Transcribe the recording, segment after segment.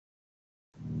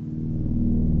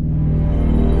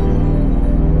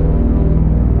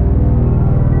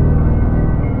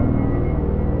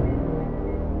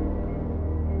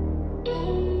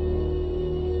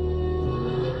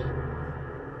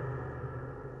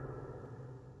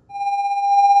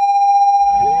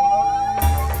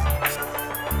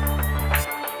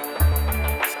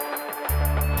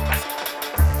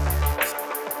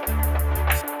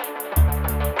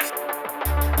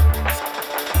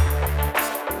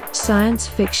Science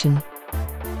fiction.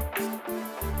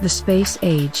 The space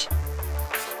age.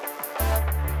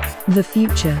 The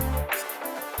future.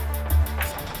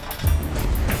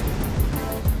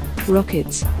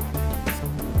 Rockets.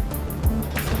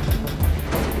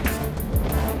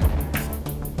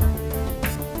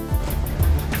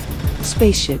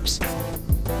 Spaceships.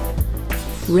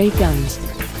 Ray guns.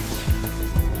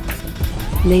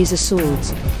 Laser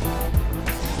swords.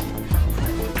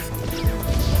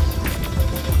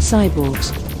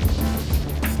 Cyborgs.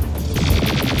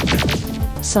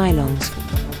 Cylons.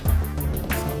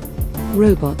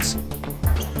 Robots.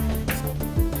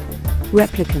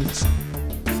 Replicants.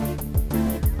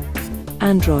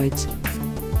 Androids.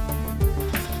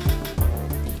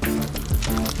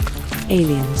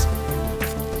 Aliens.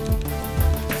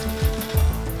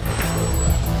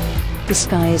 The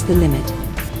sky is the limit.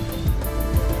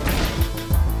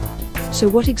 So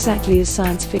what exactly is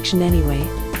science fiction anyway?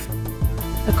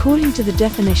 According to the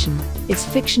definition, it's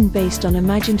fiction based on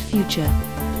imagined future,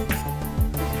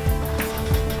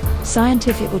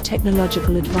 scientific or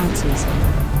technological advances,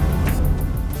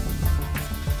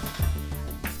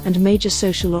 and major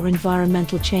social or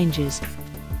environmental changes,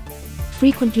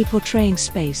 frequently portraying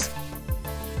space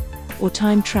or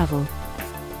time travel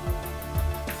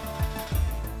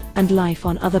and life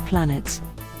on other planets.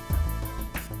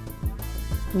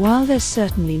 While there's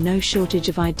certainly no shortage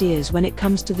of ideas when it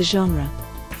comes to the genre,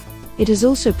 it has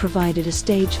also provided a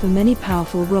stage for many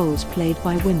powerful roles played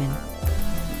by women.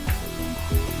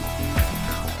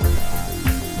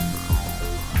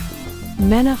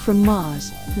 Men are from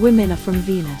Mars, women are from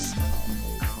Venus.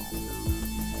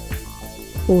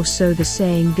 Or so the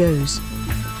saying goes.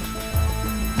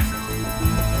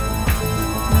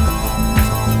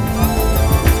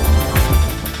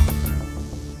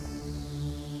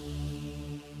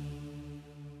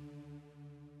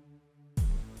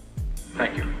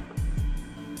 Thank you.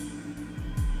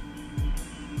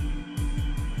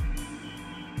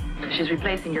 She's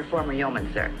replacing your former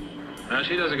yeoman, sir.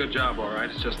 She does a good job, all right.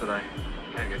 It's just that I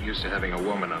can't get used to having a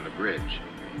woman on the bridge.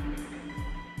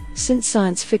 Since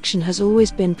science fiction has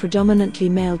always been predominantly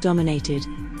male-dominated.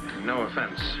 No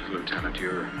offense, Lieutenant,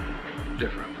 you're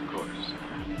different, of course.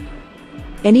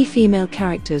 Any female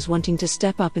characters wanting to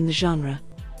step up in the genre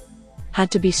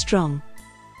had to be strong,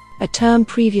 a term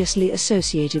previously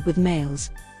associated with males.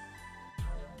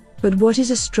 But what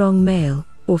is a strong male,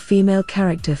 or female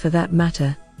character for that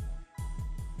matter?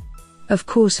 Of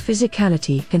course,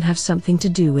 physicality can have something to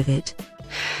do with it.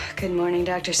 Good morning,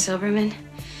 Dr. Silberman.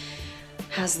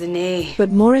 How's the knee? But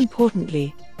more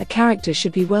importantly, a character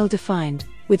should be well defined,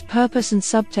 with purpose and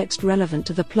subtext relevant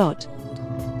to the plot.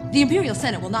 The Imperial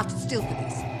Senate will not sit still for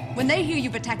this. When they hear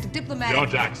you've attacked a diplomatic...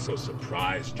 Don't act so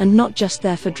surprised. And not just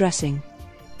there for dressing.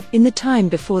 In the time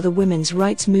before the women's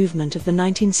rights movement of the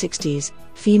 1960s,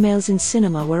 females in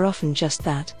cinema were often just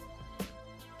that.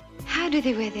 How do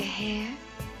they wear their hair?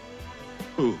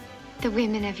 Who? The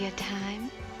women of your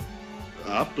time.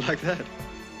 Up like that?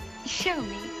 Show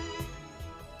me.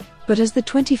 But as the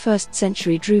 21st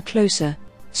century drew closer,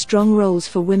 strong roles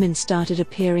for women started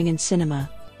appearing in cinema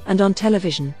and on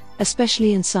television,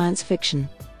 especially in science fiction.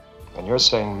 And you're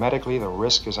saying medically the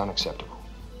risk is unacceptable?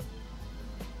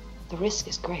 The risk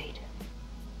is great.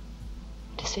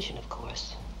 The decision, of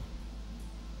course,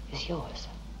 is yours.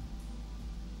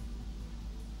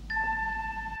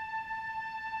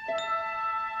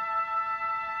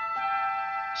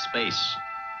 Space,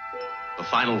 the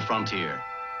final frontier.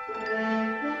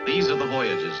 These are the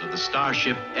voyages of the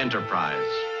starship Enterprise,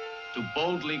 to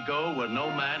boldly go where no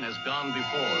man has gone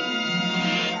before.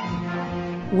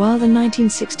 While the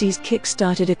 1960s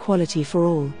kick-started equality for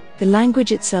all, the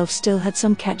language itself still had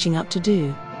some catching up to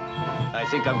do. I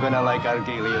think I'm gonna like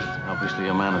Argelius. Obviously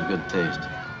a man of good taste.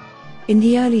 In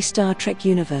the early Star Trek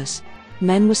universe,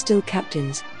 men were still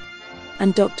captains,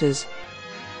 and doctors,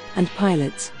 and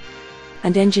pilots,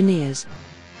 and engineers,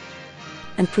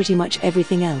 and pretty much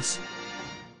everything else.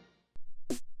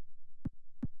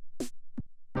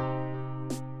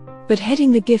 But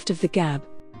heading the gift of the gab,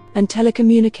 and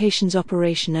telecommunications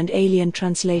operation and alien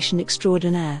translation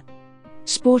extraordinaire,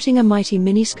 sporting a mighty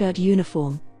miniskirt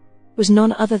uniform, was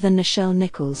none other than Nichelle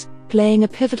Nichols, playing a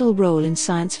pivotal role in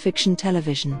science fiction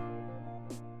television.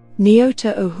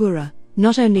 Nyota Uhura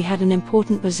not only had an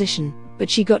important position, but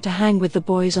she got to hang with the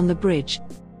boys on the bridge.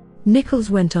 Nichols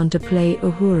went on to play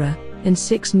Uhura in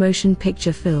 6 motion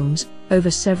picture films over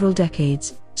several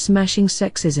decades, smashing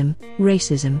sexism,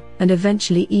 racism, and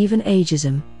eventually even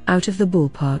ageism out of the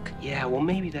ballpark. Yeah, well,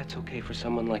 maybe that's okay for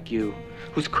someone like you,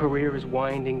 whose career is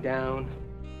winding down.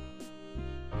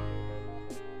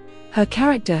 Her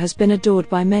character has been adored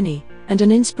by many, and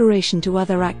an inspiration to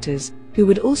other actors, who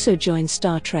would also join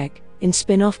Star Trek in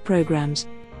spin-off programs.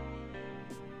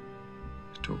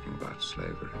 Talking about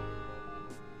slavery.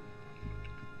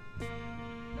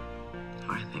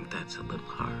 I think that's a little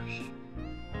harsh.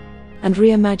 And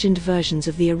reimagined versions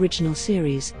of the original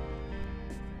series.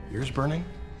 Yours burning?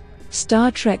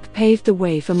 Star Trek paved the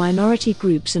way for minority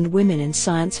groups and women in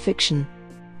science fiction.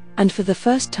 And for the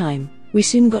first time, we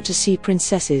soon got to see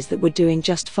princesses that were doing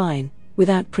just fine,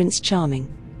 without Prince Charming.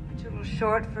 Too little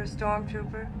short for a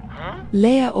stormtrooper? Huh?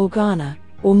 Leia Organa,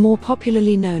 or more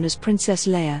popularly known as Princess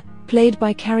Leia, played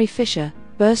by Carrie Fisher,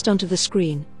 burst onto the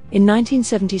screen in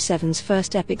 1977's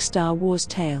first epic Star Wars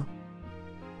tale.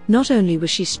 Not only was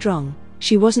she strong,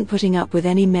 she wasn't putting up with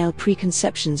any male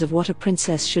preconceptions of what a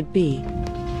princess should be.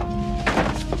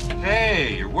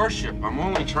 Hey, your worship, I'm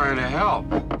only trying to help.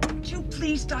 Would you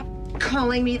please stop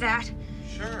calling me that?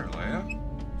 Sure, Leia.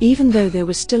 Even though there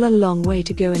was still a long way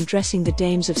to go in dressing the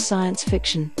dames of science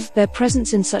fiction, their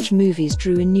presence in such movies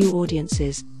drew in new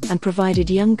audiences, and provided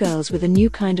young girls with a new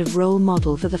kind of role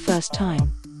model for the first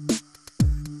time.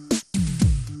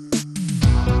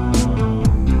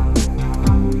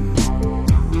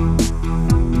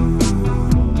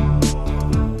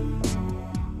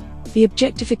 The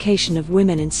objectification of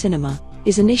women in cinema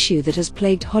is an issue that has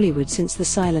plagued Hollywood since the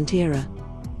silent era.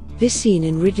 This scene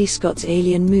in Ridley Scott's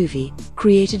Alien movie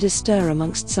created a stir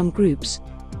amongst some groups.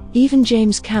 Even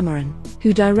James Cameron,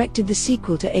 who directed the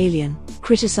sequel to Alien,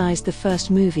 criticized the first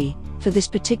movie for this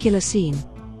particular scene.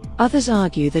 Others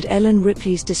argue that Ellen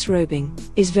Ripley's disrobing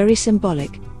is very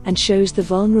symbolic and shows the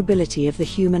vulnerability of the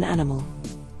human animal.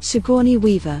 Sigourney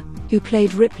Weaver, who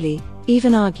played Ripley,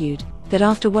 even argued that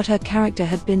after what her character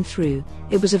had been through,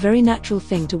 it was a very natural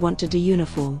thing to want to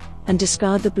de-uniform and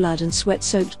discard the blood and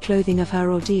sweat-soaked clothing of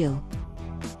her ordeal.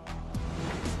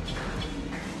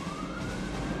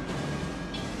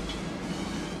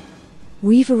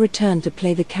 Weaver returned to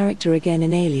play the character again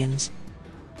in Aliens.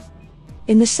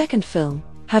 In the second film,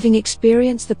 having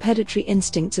experienced the predatory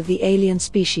instincts of the alien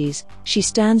species, she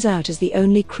stands out as the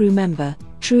only crew member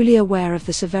truly aware of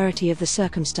the severity of the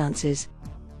circumstances.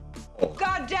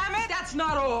 God damn it, that's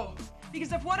not all.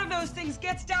 Because if one of those things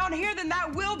gets down here, then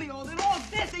that will be all. Then all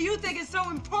this that you think is so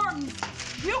important,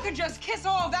 you can just kiss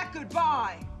all of that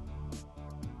goodbye.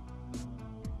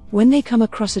 When they come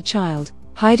across a child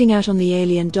hiding out on the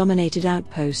alien-dominated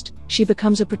outpost, she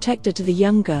becomes a protector to the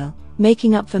young girl,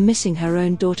 making up for missing her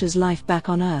own daughter's life back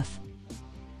on Earth.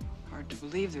 Hard to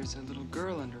believe there's a little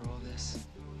girl under all this.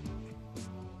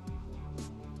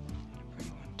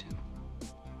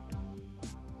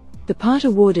 The part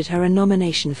awarded her a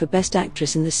nomination for Best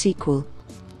Actress in the sequel,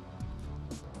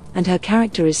 and her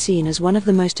character is seen as one of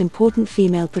the most important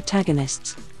female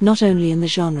protagonists, not only in the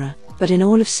genre, but in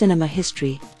all of cinema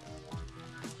history.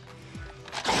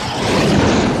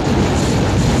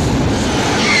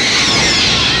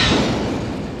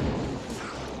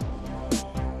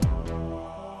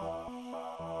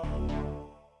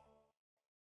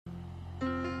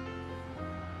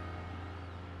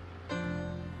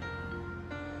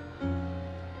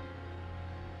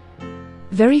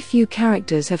 Very few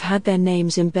characters have had their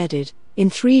names embedded in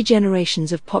 3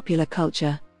 generations of popular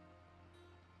culture.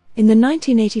 In the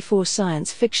 1984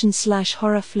 science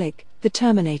fiction/horror flick, The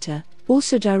Terminator,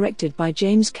 also directed by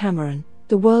James Cameron,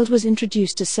 the world was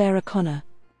introduced to Sarah Connor,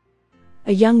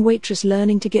 a young waitress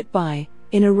learning to get by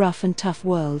in a rough and tough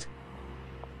world.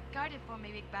 Guard it for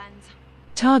me, Big Buns.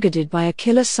 Targeted by a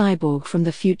killer cyborg from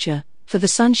the future for the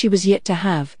son she was yet to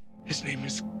have. His name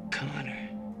is Connor.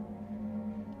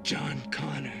 John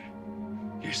Connor,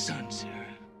 your son, Sarah.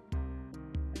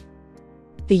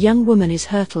 The young woman is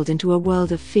hurtled into a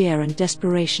world of fear and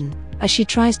desperation as she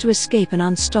tries to escape an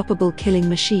unstoppable killing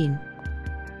machine.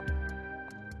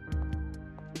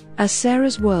 As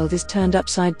Sarah's world is turned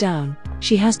upside down,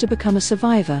 she has to become a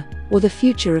survivor, or the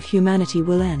future of humanity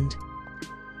will end.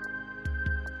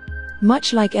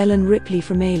 Much like Ellen Ripley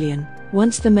from Alien,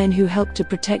 once the men who helped to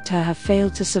protect her have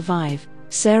failed to survive,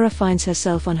 Sarah finds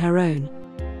herself on her own.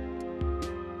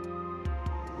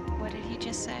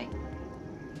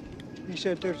 He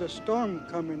said there's a storm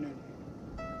coming in.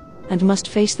 And must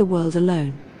face the world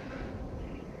alone.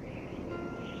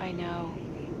 I know.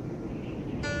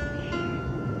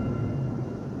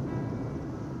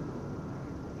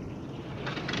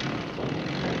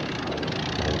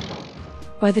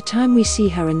 By the time we see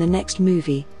her in the next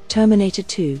movie, Terminator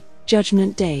 2,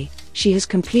 Judgment Day, she has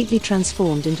completely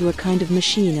transformed into a kind of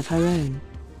machine of her own.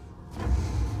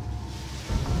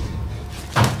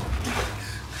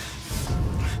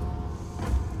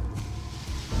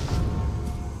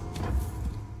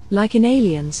 Like in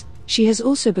Aliens, she has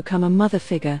also become a mother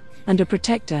figure and a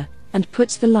protector, and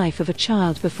puts the life of a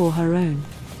child before her own.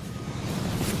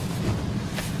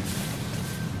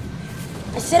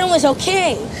 I said it was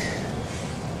okay.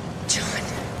 John,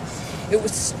 it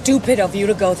was stupid of you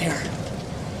to go there.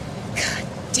 God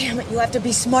damn it, you have to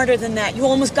be smarter than that. You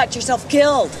almost got yourself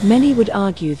killed. Many would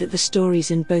argue that the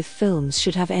stories in both films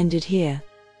should have ended here.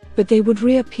 But they would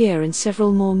reappear in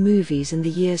several more movies in the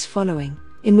years following,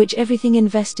 in which everything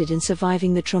invested in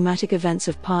surviving the traumatic events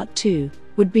of Part 2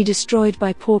 would be destroyed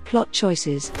by poor plot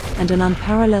choices and an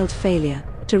unparalleled failure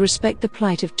to respect the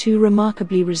plight of two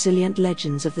remarkably resilient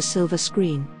legends of the silver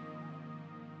screen.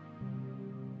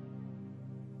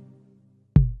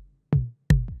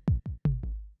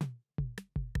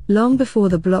 Long before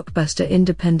the blockbuster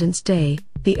Independence Day,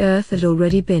 the Earth had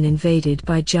already been invaded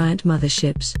by giant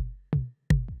motherships.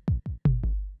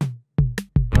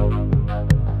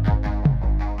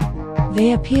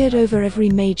 They appeared over every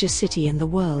major city in the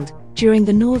world during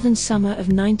the northern summer of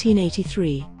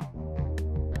 1983.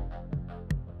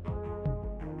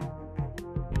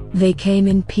 They came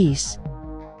in peace.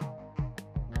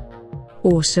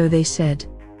 Or so they said.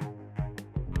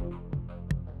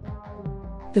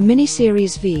 The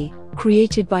miniseries V,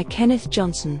 created by Kenneth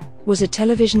Johnson, was a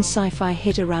television sci-fi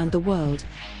hit around the world.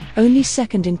 Only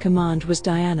second in command was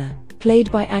Deanna,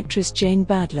 played by actress Jane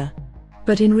Badler.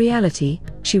 But in reality,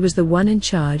 she was the one in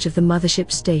charge of the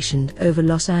mothership stationed over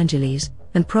Los Angeles,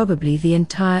 and probably the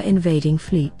entire invading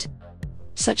fleet.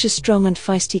 Such a strong and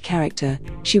feisty character,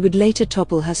 she would later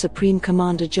topple her Supreme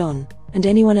Commander John, and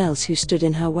anyone else who stood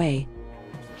in her way.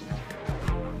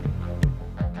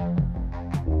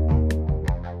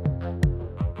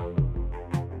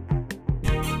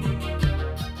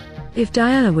 If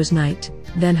Deanna was night,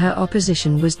 then her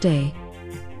opposition was day.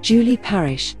 Julie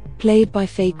Parish, played by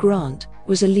Faye Grant,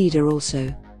 was a leader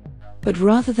also. But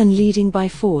rather than leading by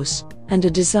force, and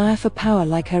a desire for power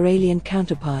like her alien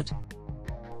counterpart,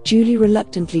 Julie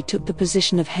reluctantly took the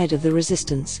position of head of the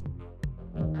resistance.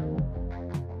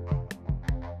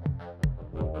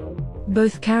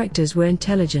 Both characters were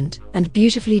intelligent and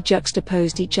beautifully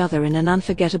juxtaposed each other in an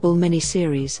unforgettable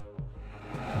mini-series.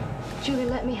 Julie,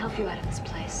 let me help you out of this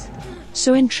place.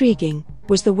 So intriguing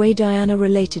was the way Deanna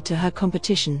related to her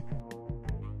competition.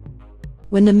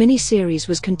 When the mini-series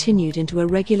was continued into a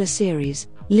regular series,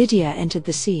 Lydia entered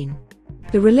the scene.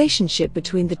 The relationship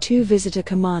between the two visitor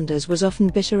commanders was often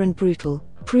bitter and brutal,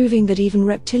 proving that even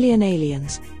reptilian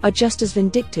aliens are just as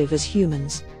vindictive as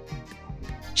humans.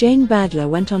 Jane Badler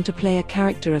went on to play a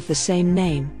character of the same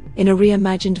name, in a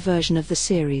reimagined version of the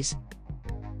series.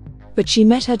 But she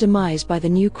met her demise by the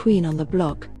new queen on the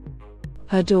block,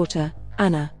 her daughter,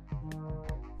 Anna.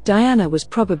 Deanna was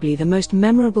probably the most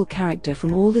memorable character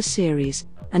from all the series,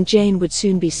 and Jane would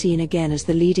soon be seen again as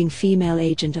the leading female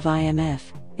agent of IMF,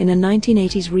 in a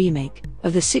 1980s remake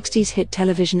of the 60s hit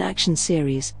television action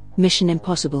series, Mission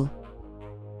Impossible.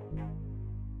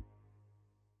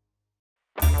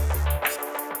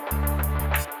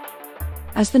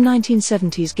 As the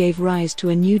 1970s gave rise to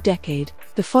a new decade,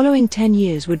 the following 10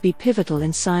 years would be pivotal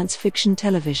in science fiction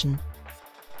television.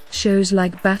 Shows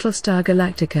like Battlestar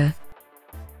Galactica,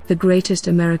 The Greatest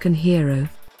American Hero,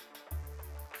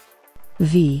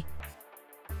 V,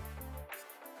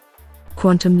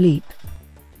 Quantum Leap,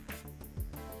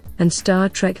 and Star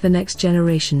Trek: The Next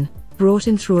Generation brought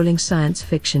enthralling science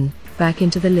fiction back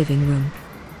into the living room.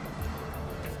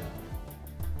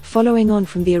 Following on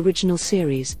from the original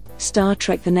series, Star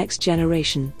Trek: The Next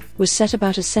Generation was set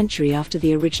about a century after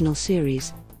the original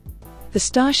series. The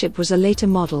starship was a later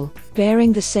model,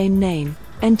 bearing the same name,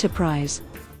 Enterprise.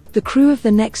 The crew of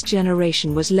The Next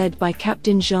Generation was led by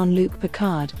Captain Jean-Luc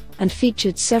Picard, and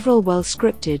featured several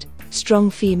well-scripted, strong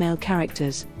female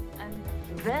characters. And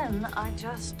then I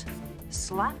just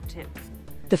slapped him.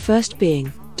 The first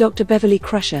being Dr. Beverly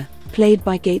Crusher, played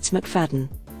by Gates McFadden.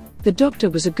 The Doctor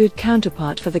was a good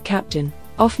counterpart for the Captain,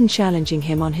 often challenging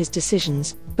him on his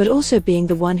decisions, but also being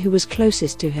the one who was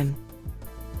closest to him.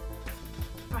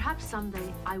 Perhaps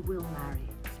someday I will marry.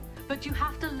 But you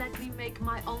have to let me make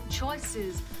my own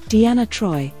choices. Deanna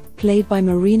Troi, played by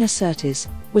Marina Sirtis,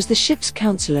 was the ship's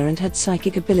counselor and had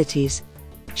psychic abilities.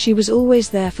 She was always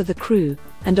there for the crew,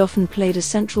 and often played a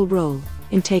central role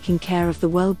in taking care of the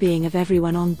well-being of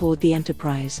everyone on board the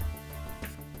Enterprise.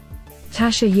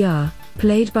 Tasha Yar,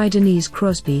 played by Denise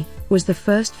Crosby, was the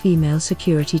first female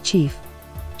security chief.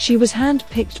 She was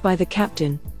hand-picked by the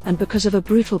captain, and because of a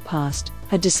brutal past,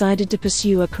 had decided to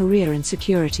pursue a career in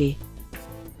security.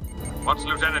 What's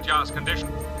Lieutenant Yar's condition?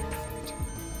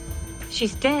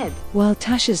 She's dead. While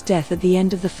Tasha's death at the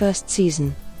end of the first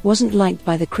season wasn't liked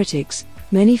by the critics,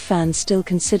 many fans still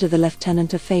consider the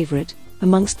lieutenant a favorite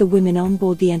amongst the women on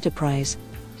board the Enterprise.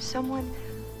 Someone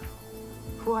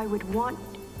who I would want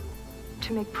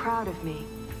to make proud of me,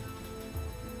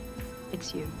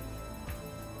 it's you.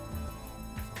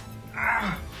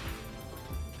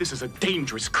 This is a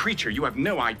dangerous creature. You have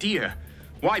no idea.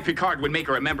 Why Picard would make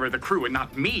her a member of the crew and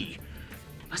not me?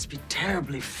 It must be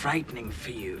terribly frightening for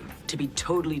you to be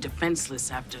totally defenseless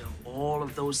after all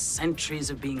of those centuries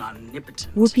of being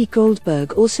omnipotent. Whoopi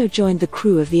Goldberg also joined the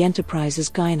crew of the Enterprise as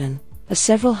Guinan, a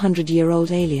several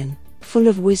hundred-year-old alien, full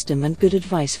of wisdom and good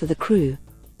advice for the crew.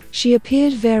 She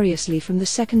appeared variously from the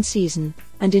second season,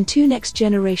 and in 2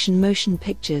 next-generation motion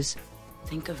pictures.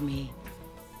 Think of me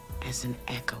as an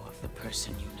echo of the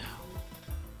person you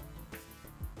know.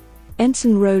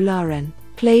 Ensign Laren,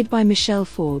 played by Nichelle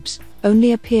Forbes,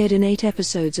 only appeared in 8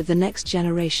 episodes of The Next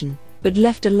Generation, but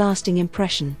left a lasting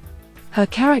impression. Her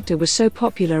character was so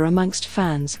popular amongst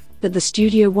fans that the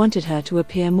studio wanted her to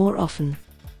appear more often.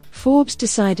 Forbes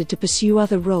decided to pursue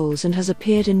other roles and has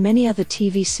appeared in many other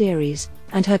TV series,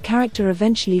 and her character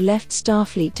eventually left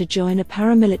Starfleet to join a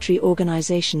paramilitary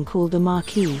organization called the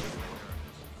Marquis.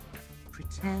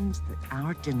 Pretend that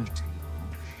our dinner table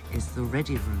is the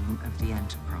ready room of the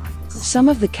Enterprise. Some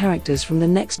of the characters from The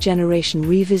Next Generation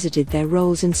revisited their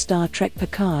roles in Star Trek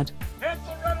Picard.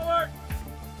 Cancel red alert!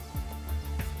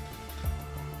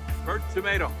 Burnt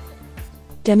tomato.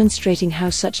 Demonstrating how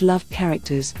such loved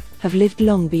characters have lived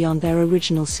long beyond their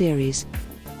original series.